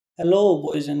Hello,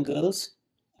 boys and girls.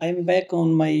 I'm back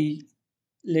on my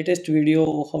latest video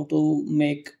how to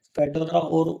make Fedora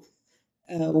or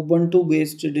Ubuntu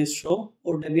based distro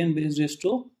or Debian based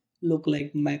distro look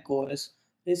like Mac OS.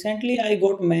 Recently, I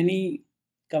got many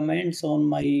comments on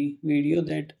my video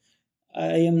that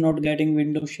I am not getting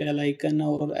Windows shell icon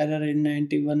or error in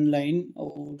 91 line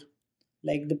or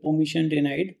like the permission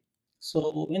denied.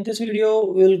 So in this video,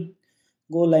 we'll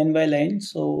go line by line.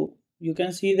 So you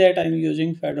can see that I'm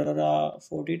using Fedora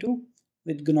 42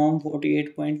 with GNOME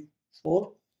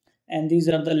 48.4, and these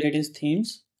are the latest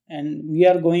themes. And we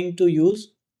are going to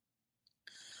use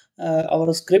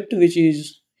our script, which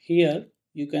is here.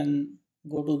 You can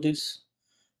go to this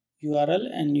URL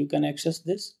and you can access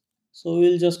this. So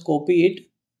we'll just copy it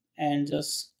and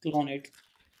just clone it.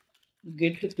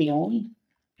 Git clone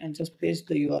and just paste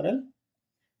the URL.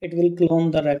 It will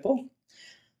clone the repo.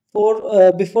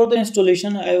 For before the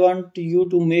installation, I want you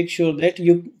to make sure that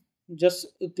you just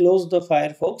close the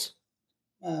Firefox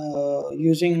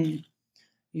using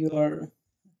your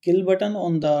kill button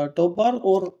on the top bar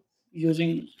or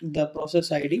using the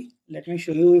process ID. Let me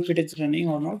show you if it is running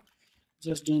or not.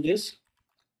 Just do this.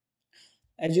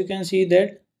 As you can see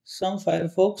that some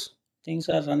Firefox things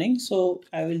are running. So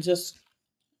I will just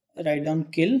write down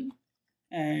kill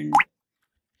and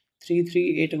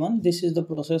 3381. This is the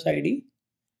process ID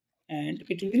and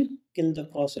it will kill the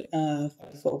process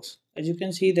Firefox. As you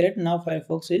can see that now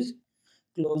Firefox is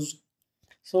closed.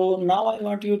 So now I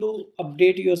want you to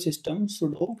update your system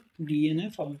sudo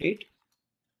dnf update.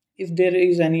 If there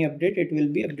is any update, it will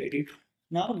be updated.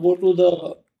 Now go to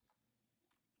the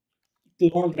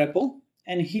clone repo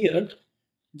and here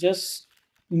just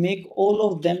make all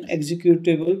of them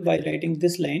executable by writing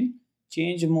this line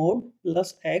change mode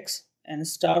plus x and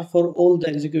star for all the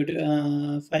execute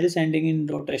files ending in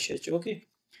 .sh. Okay,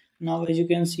 now as you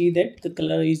can see that the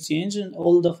color is changed and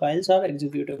all the files are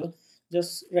executable.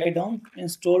 Just write down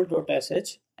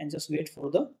install.sh and just wait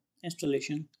for the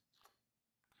installation.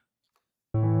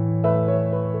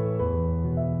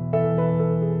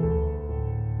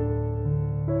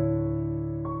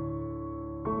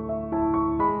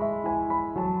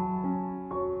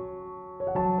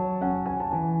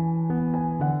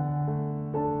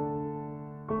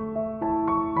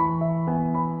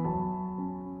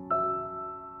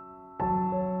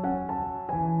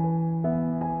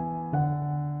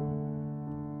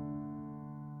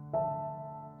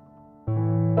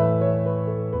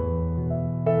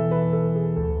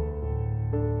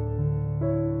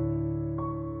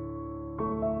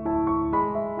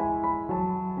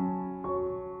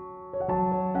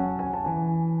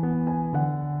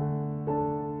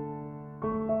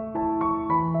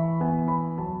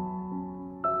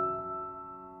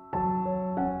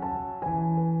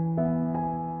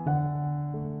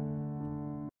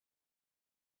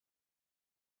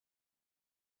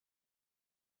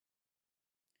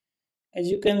 As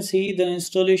you can see, the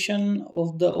installation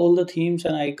of the all the themes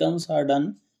and icons are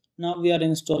done. Now we are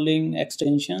installing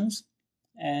extensions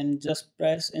and just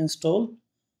press install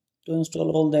to install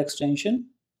all the extension.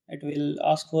 It will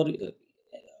ask for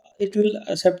it will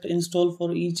accept install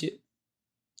for each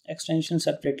extension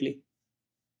separately.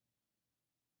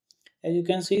 As you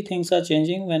can see, things are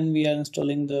changing when we are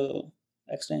installing the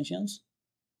extensions.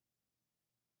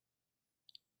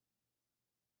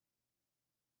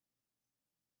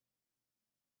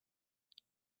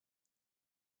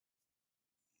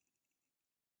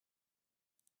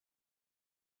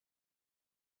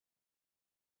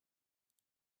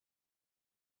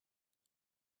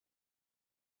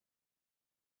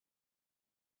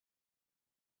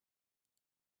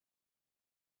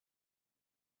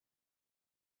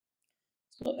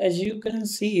 So as you can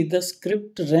see, the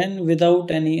script ran without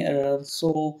any error.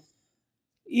 So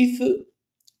if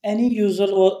any user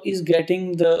is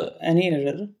getting the any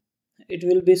error, it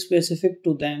will be specific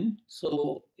to them.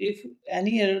 So if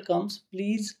any error comes,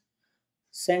 please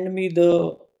send me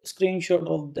the screenshot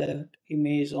of that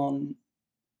image on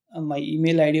my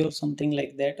email ID or something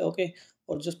like that. Okay,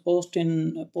 or just post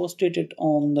it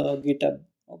on the GitHub.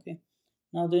 Okay,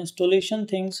 now the installation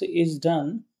things is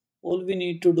done. All we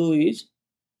need to do is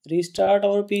restart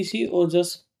our PC or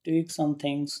just tweak some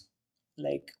things.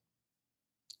 Like,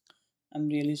 I'm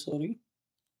really sorry,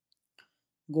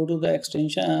 go to the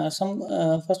extension some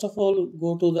first of all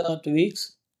go to the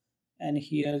tweaks and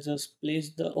here just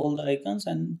place the all the icons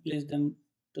and place them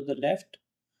to the left.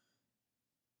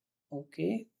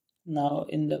 Okay, now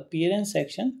in the appearance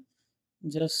section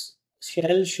just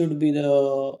shell should be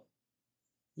the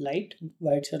light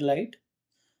white shell light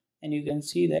and you can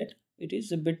see that it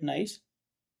is a bit nice.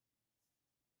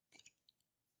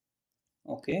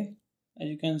 Okay, As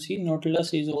you can see,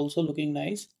 Nautilus is also looking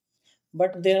nice,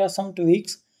 but there are some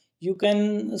tweaks. You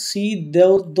can see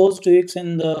those tweaks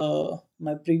in the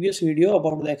my previous video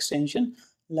about the extension.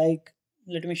 Like,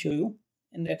 let me show you.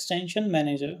 In the extension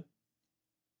manager,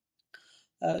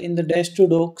 in the dash to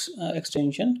docs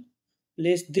extension,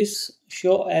 place this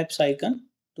show apps icon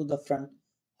to the front.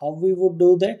 How we would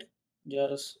do that?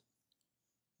 Just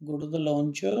go to the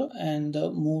launcher and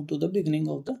move to the beginning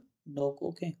of the dock.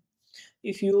 Okay,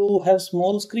 if you have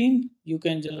small screen, you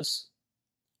can just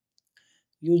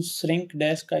use shrink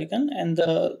desk icon, and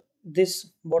the this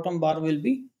bottom bar will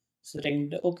be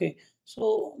shrinked. Okay,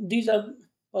 so these are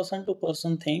person to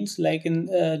person things. Like in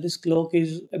this clock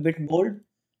is a bit bold,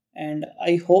 and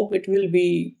I hope it will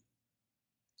be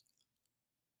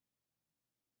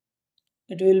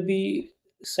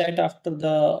set after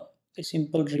the a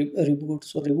simple reboot.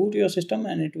 So reboot your system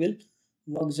and it will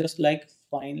work just like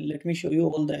fine. Let me show you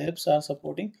all the apps are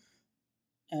supporting.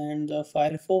 And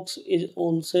Firefox is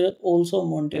also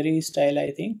Monterey style,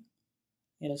 I think.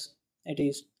 Yes, it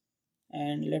is.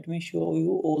 And let me show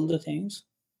you all the things.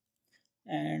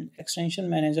 And extension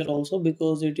manager also,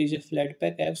 because it is a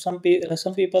flatpak app. Some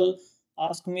people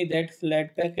ask me that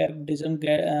flatpak app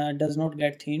does not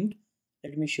get themed.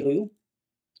 Let me show you.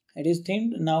 It is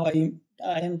themed. Now I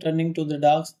am turning to the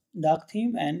dark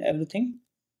theme, and everything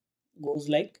goes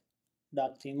like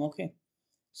dark theme. Okay,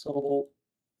 so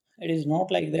it is not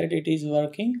like that it is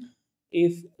working.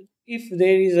 If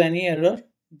there is any error,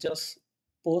 just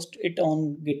post it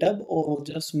on GitHub, or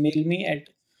just mail me at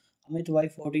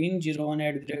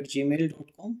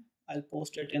amitY1401@gmail.com. I'll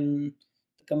post it in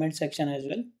the comment section as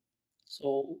well.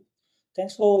 So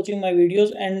thanks for watching my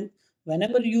videos. And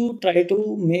whenever you try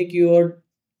to make your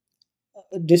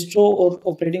distro or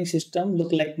operating system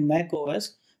look like Mac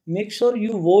OS, make sure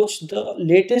you watch the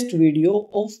latest video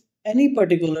of any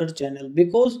particular channel,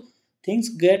 because things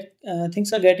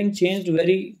are getting changed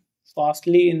very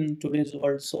fastly in today's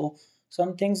world. So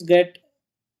some things get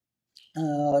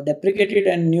deprecated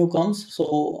and new comes.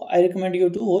 So I recommend you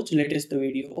to watch latest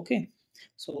video. Okay.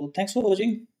 So thanks for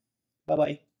watching. Bye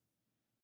bye.